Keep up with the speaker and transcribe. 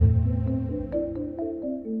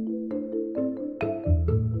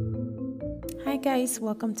guys,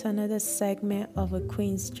 welcome to another segment of A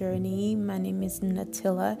Queen's Journey. My name is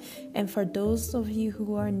Natilla, and for those of you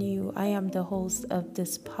who are new, I am the host of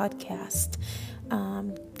this podcast.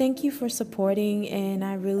 Thank you for supporting, and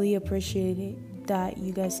I really appreciate it that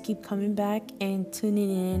you guys keep coming back and tuning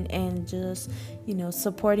in and just,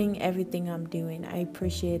 supporting everything I'm doing. I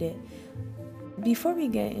appreciate it. Before we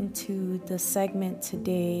get into the segment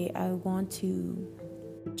today, I want to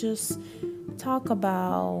just talk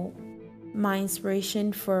about my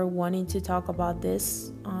inspiration for wanting to talk about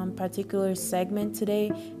this particular segment today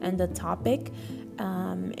and the topic.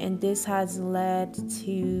 And this has led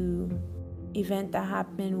to event that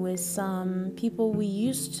happened with some people we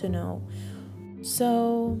used to know.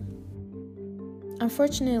 So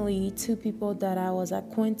unfortunately, two people that I was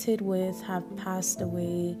acquainted with have passed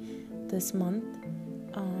away this month.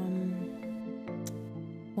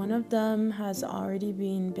 One of them has already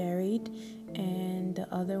been buried, and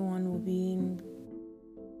the other one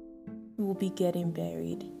will be getting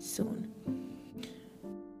buried soon.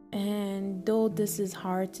 And though this is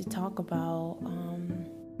hard to talk about,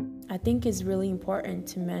 I think it's really important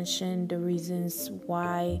to mention the reasons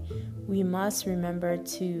why we must remember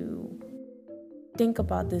to think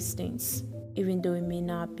about these things, even though it may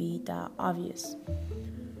not be that obvious.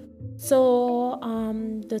 So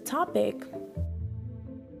the topic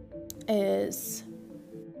is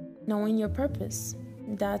knowing your purpose.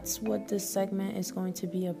 That's what this segment is going to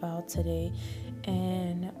be about today,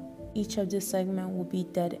 and each of this segment will be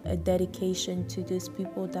a dedication to these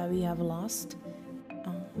people that we have lost.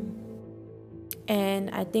 And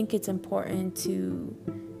I think it's important to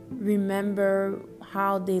remember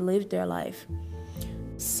how they lived their life.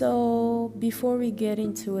 So before we get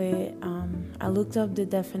into it, I looked up the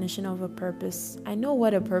definition of a purpose. I know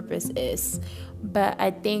what a purpose is, but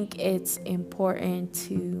I think it's important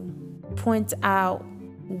to point out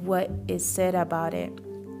what is said about it.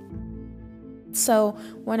 So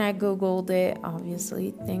when I Googled it,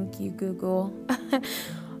 obviously, thank you, Google.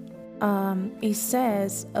 It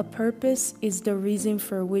says a purpose is the reason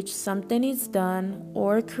for which something is done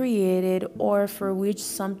or created or for which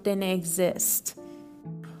something exists.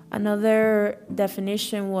 Another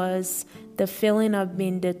definition was the feeling of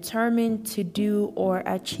being determined to do or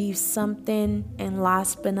achieve something, and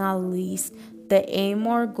last but not least, the aim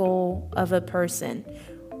or goal of a person.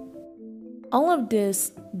 All of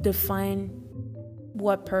this define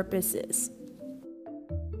what purpose is.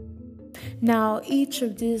 Now, each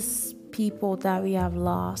of these people that we have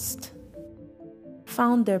lost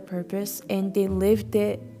found their purpose, and they lived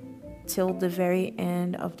it till the very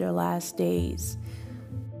end of their last days.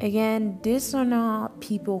 Again, these are not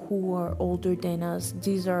people who are older than us.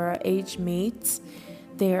 These are our age mates.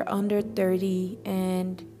 They're under 30,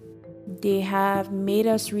 and they have made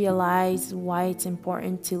us realize why it's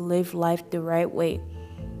important to live life the right way.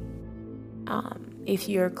 If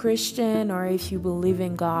you're a Christian or if you believe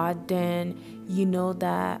in God, then you know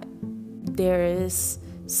that there is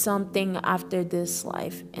something after this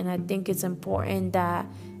life. And I think it's important that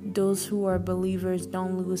those who are believers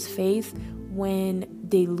don't lose faith when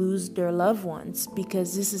they lose their loved ones,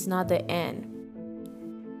 because this is not the end.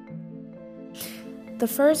 The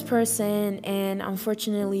first person, and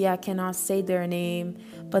unfortunately I cannot say their name,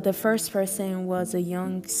 but the first person was a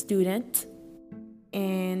young student,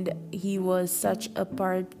 and he was such a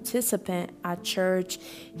participant at church.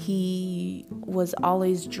 He was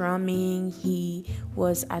always drumming. He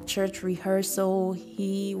was at church rehearsal.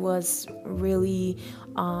 He was really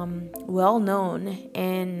well known,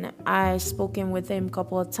 and I've spoken with him a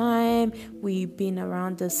couple of times. We've been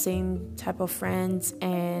around the same type of friends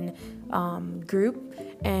and group,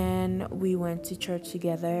 and we went to church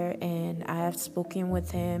together, and I have spoken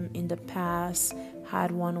with him in the past,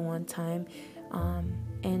 had one-on-one time.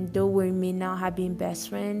 And though we may not have been best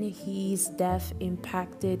friends, his death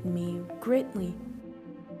impacted me greatly.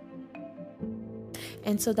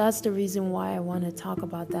 And so that's the reason why I want to talk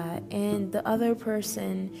about that. And the other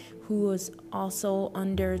person, who was also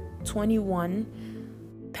under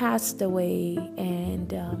 21, passed away,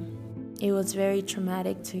 and it was very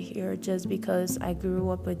traumatic to hear, just because I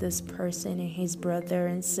grew up with this person and his brother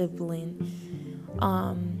and sibling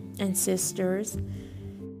and sisters.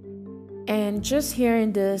 And just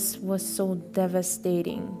hearing this was so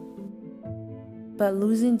devastating. But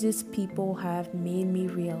losing these people have made me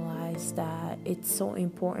realize that it's so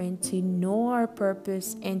important to know our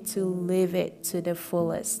purpose and to live it to the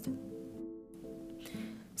fullest.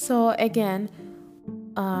 So again,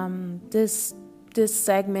 this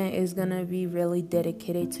segment is gonna be really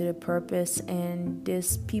dedicated to the purpose, and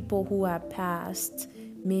these people who have passed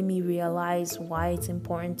made me realize why it's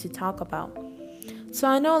important to talk about. So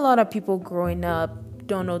I know a lot of people growing up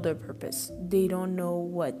don't know their purpose. They don't know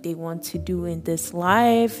what they want to do in this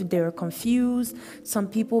life. They're confused. Some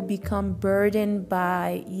people become burdened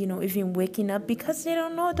by, even waking up because they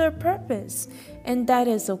don't know their purpose. And that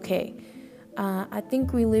is okay. I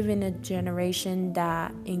think we live in a generation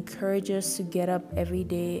that encourages to get up every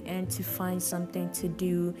day and to find something to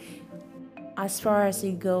do. As far as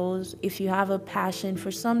it goes, if you have a passion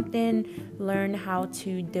for something, learn how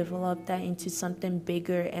to develop that into something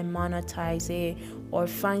bigger and monetize it, or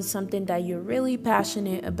find something that you're really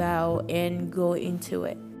passionate about and go into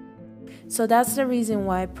it. So that's the reason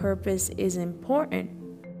why purpose is important.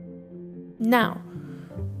 Now,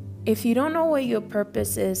 if you don't know what your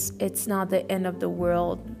purpose is, it's not the end of the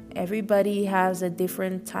world. Everybody has a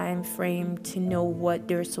different time frame to know what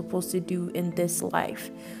they're supposed to do in this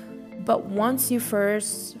life. But once you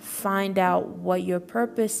first find out what your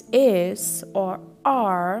purpose is or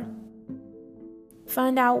are,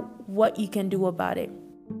 find out what you can do about it,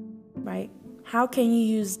 right? How can you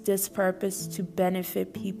use this purpose to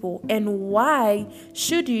benefit people? And why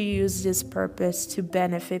should you use this purpose to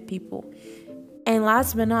benefit people? And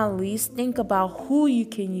last but not least, think about who you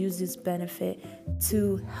can use this benefit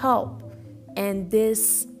to help. And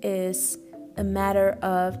this is a matter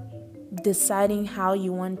of deciding how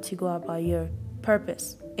you want to go about your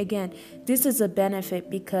purpose. Again, this is a benefit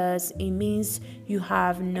because it means you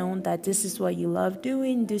have known that this is what you love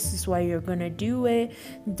doing, this is why you're going to do it,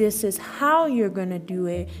 this is how you're going to do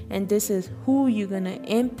it, and this is who you're going to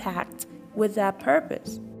impact with that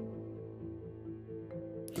purpose.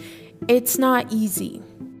 It's not easy.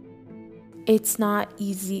 It's not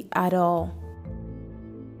easy at all.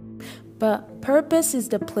 But purpose is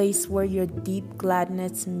the place where your deep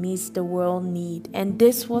gladness meets the world need. And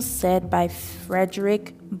this was said by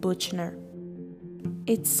Frederick Buechner.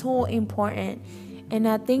 It's so important. And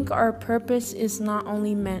I think our purpose is not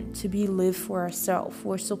only meant to be lived for ourselves.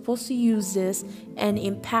 We're supposed to use this and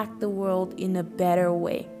impact the world in a better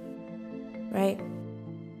way. Right?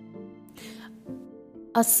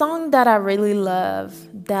 A song that I really love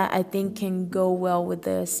that I think can go well with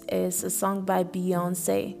this is a song by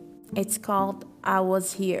Beyonce. It's called I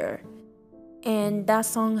Was Here. And that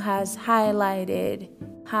song has highlighted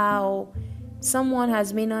how someone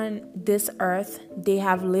has been on this earth. They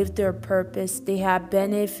have lived their purpose. They have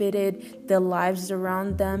benefited the lives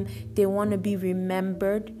around them. They want to be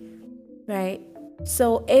remembered, right?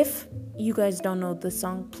 So if you guys don't know the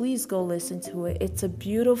song, please go listen to it. It's a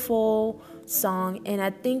beautiful song, and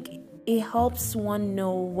I think it helps one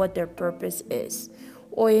know what their purpose is.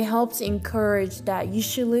 Or it helps encourage that you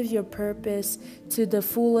should live your purpose to the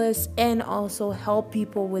fullest and also help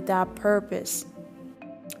people with that purpose.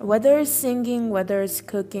 Whether it's singing, whether it's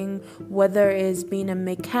cooking, whether it's being a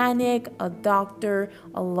mechanic, a doctor,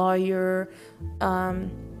 a lawyer,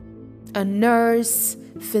 a nurse,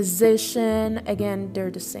 physician. Again,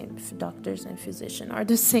 they're the same. Doctors and physician are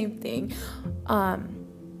the same thing. An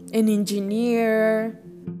engineer,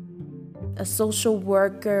 a social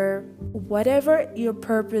worker, whatever your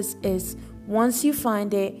purpose is, once you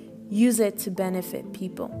find it, use it to benefit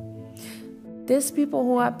people. These people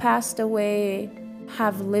who have passed away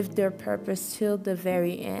have lived their purpose till the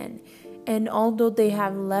very end. And although they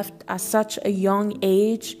have left at such a young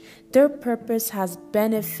age, their purpose has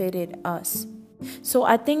benefited us. So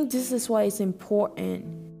I think this is why it's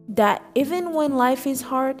important that even when life is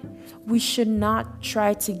hard, we should not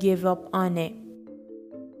try to give up on it.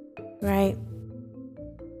 Right?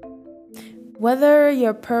 Whether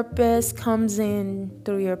your purpose comes in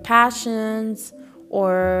through your passions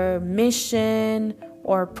or mission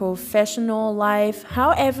or professional life,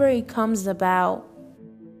 however it comes about,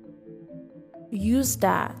 use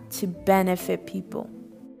that to benefit people.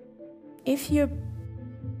 If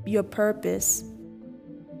your purpose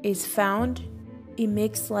is found, it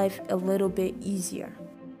makes life a little bit easier.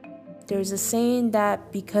 There's a saying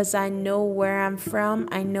that because I know where I'm from,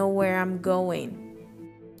 I know where I'm going.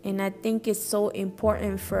 And I think it's so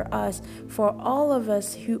important for us, for all of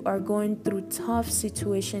us who are going through tough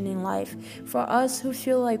situation in life, for us who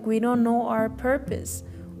feel like we don't know our purpose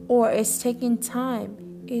or it's taking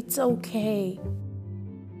time. It's okay.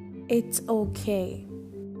 It's okay.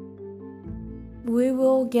 We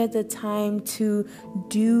will get the time to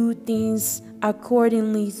do things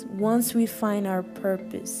accordingly once we find our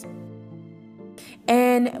purpose.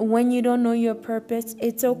 And when you don't know your purpose,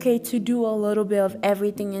 it's okay to do a little bit of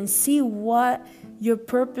everything and see what your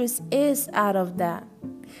purpose is out of that.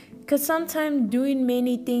 Because sometimes doing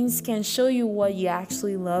many things can show you what you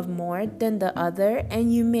actually love more than the other,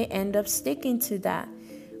 and you may end up sticking to that,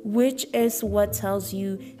 which is what tells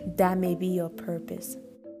you that may be your purpose.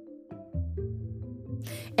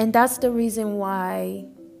 And that's the reason why,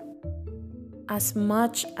 as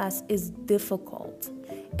much as it's difficult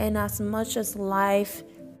and as much as life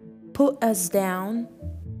put us down,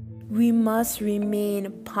 we must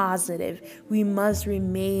remain positive. We must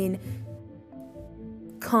remain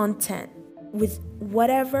content with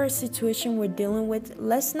whatever situation we're dealing with.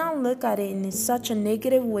 Let's not look at it in such a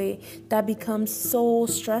negative way that becomes so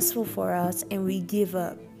stressful for us and we give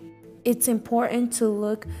up. It's important to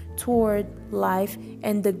look toward life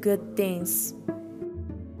and the good things.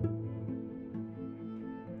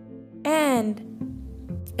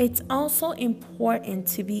 And it's also important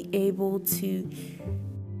to be able to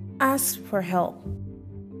ask for help.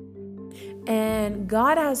 And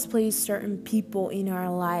God has placed certain people in our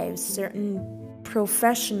lives, certain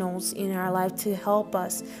professionals in our life to help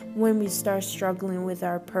us when we start struggling with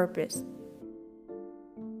our purpose.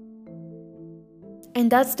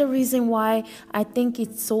 And that's the reason why I think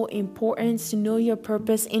it's so important to know your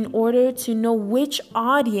purpose in order to know which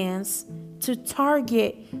audience to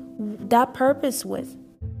target that purpose with.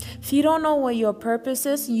 If you don't know what your purpose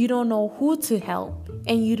is, you don't know who to help,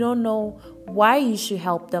 and you don't know why you should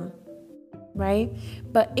help them, right?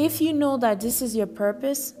 But if you know that this is your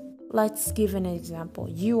purpose, let's give an example.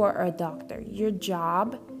 You are a doctor. Your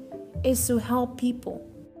job is to help people,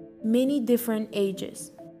 many different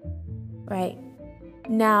ages, right?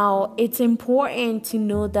 Now, it's important to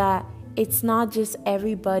know that it's not just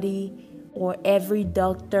everybody or every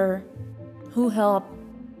doctor who help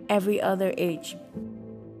every other age.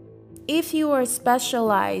 If you are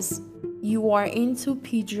specialized, you are into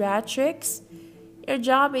pediatrics, your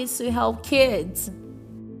job is to help kids,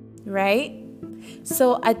 right?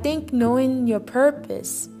 So I think knowing your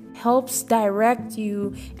purpose helps direct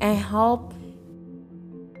you and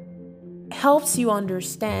helps you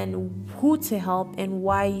understand who to help and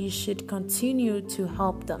why you should continue to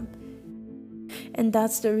help them. And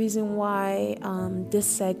that's the reason why this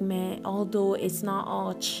segment, although it's not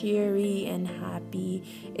all cheery and happy,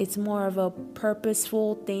 it's more of a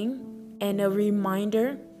purposeful thing and a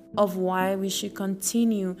reminder of why we should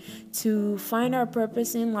continue to find our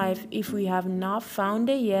purpose in life if we have not found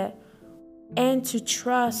it yet, and to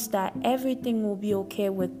trust that everything will be okay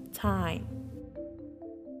with time.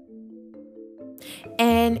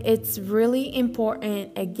 And it's really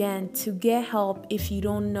important, again, to get help if you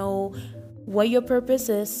don't know what your purpose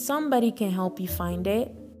is. Somebody can help you find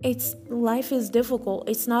it. Life is difficult.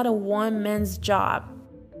 It's not a one man's job.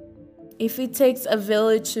 If it takes a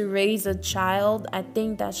village to raise a child, I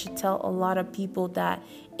think that should tell a lot of people that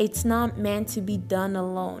it's not meant to be done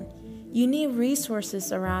alone. You need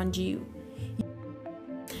resources around you.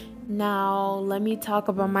 Now, let me talk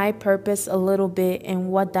about my purpose a little bit and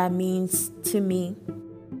what that means to me.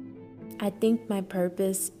 I think my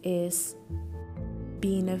purpose is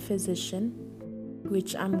being a physician,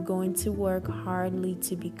 which I'm going to work hardly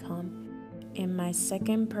to become. And my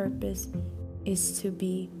second purpose is to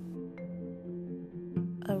be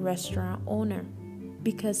a restaurant owner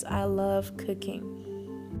because I love cooking.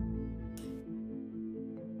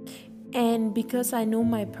 And because I know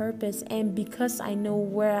my purpose and because I know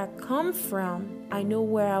where I come from, I know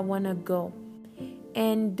where I want to go.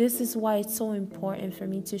 And this is why it's so important for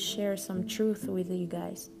me to share some truth with you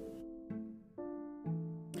guys.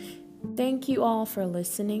 Thank you all for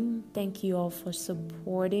listening. Thank you all for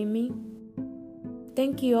supporting me.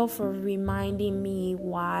 Thank you all for reminding me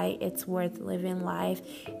why it's worth living life.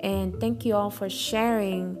 And thank you all for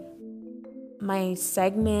sharing my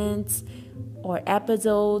segments or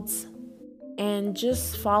episodes and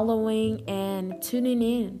just following and tuning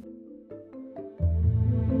in.